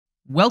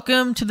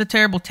Welcome to the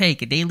Terrible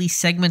Take, a daily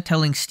segment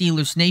telling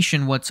Steelers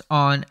Nation what's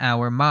on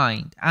our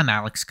mind. I'm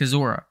Alex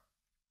Kozora.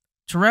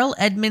 Terrell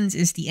Edmunds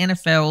is the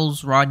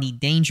NFL's Rodney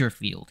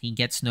Dangerfield. He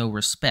gets no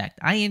respect.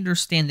 I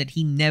understand that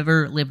he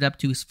never lived up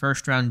to his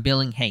first-round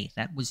billing. Hey,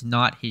 that was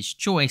not his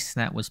choice.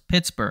 That was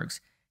Pittsburgh's.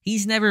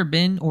 He's never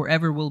been or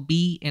ever will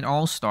be an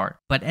all-star.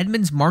 But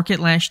Edmunds' market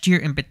last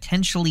year and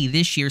potentially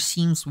this year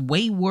seems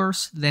way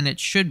worse than it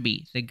should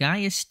be. The guy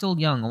is still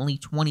young, only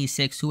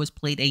 26, who has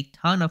played a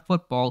ton of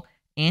football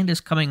and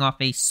is coming off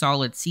a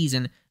solid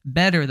season,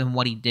 better than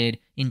what he did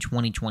in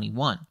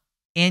 2021.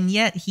 And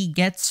yet, he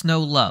gets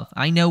no love.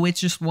 I know it's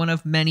just one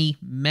of many,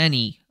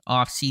 many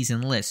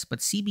off-season lists, but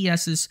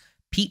CBS's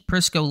Pete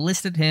Prisco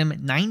listed him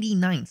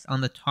 99th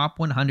on the top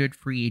 100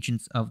 free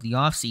agents of the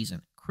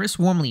offseason. Chris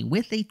Wormley,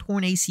 with a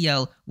torn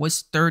ACL,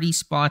 was 30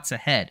 spots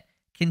ahead.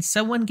 Can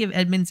someone give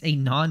Edmunds a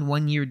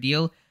non-one-year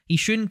deal? He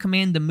shouldn't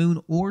command the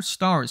moon or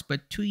stars,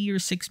 but 2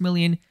 years, $6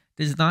 million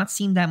does not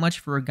seem that much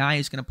for a guy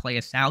who's going to play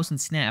 1,000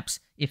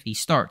 snaps if he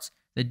starts.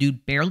 The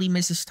dude barely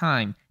misses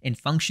time and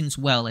functions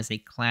well as a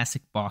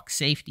classic box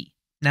safety.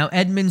 Now,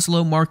 Edmunds'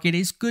 low market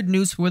is good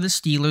news for the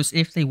Steelers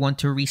if they want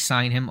to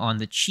re-sign him on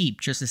the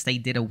cheap, just as they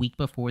did a week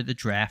before the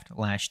draft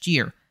last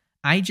year.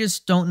 I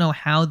just don't know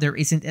how there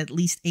isn't at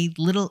least a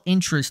little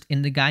interest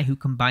in the guy who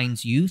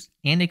combines youth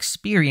and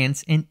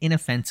experience in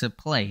inoffensive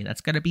play.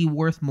 That's got to be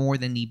worth more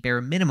than the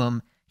bare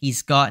minimum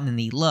he's gotten and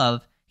the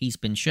love he's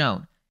been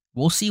shown.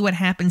 We'll see what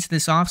happens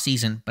this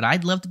offseason, but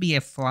I'd love to be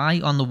a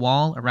fly on the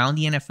wall around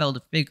the NFL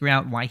to figure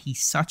out why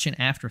he's such an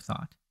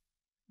afterthought.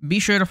 Be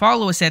sure to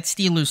follow us at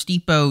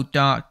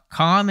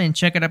SteelersDepot.com and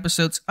check out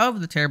episodes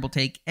of The Terrible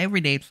Take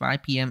every day at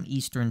 5 p.m.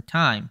 Eastern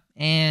Time.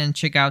 And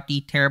check out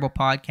the Terrible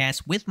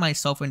Podcast with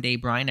myself and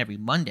Dave Bryan every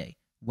Monday,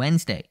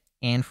 Wednesday,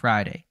 and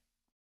Friday.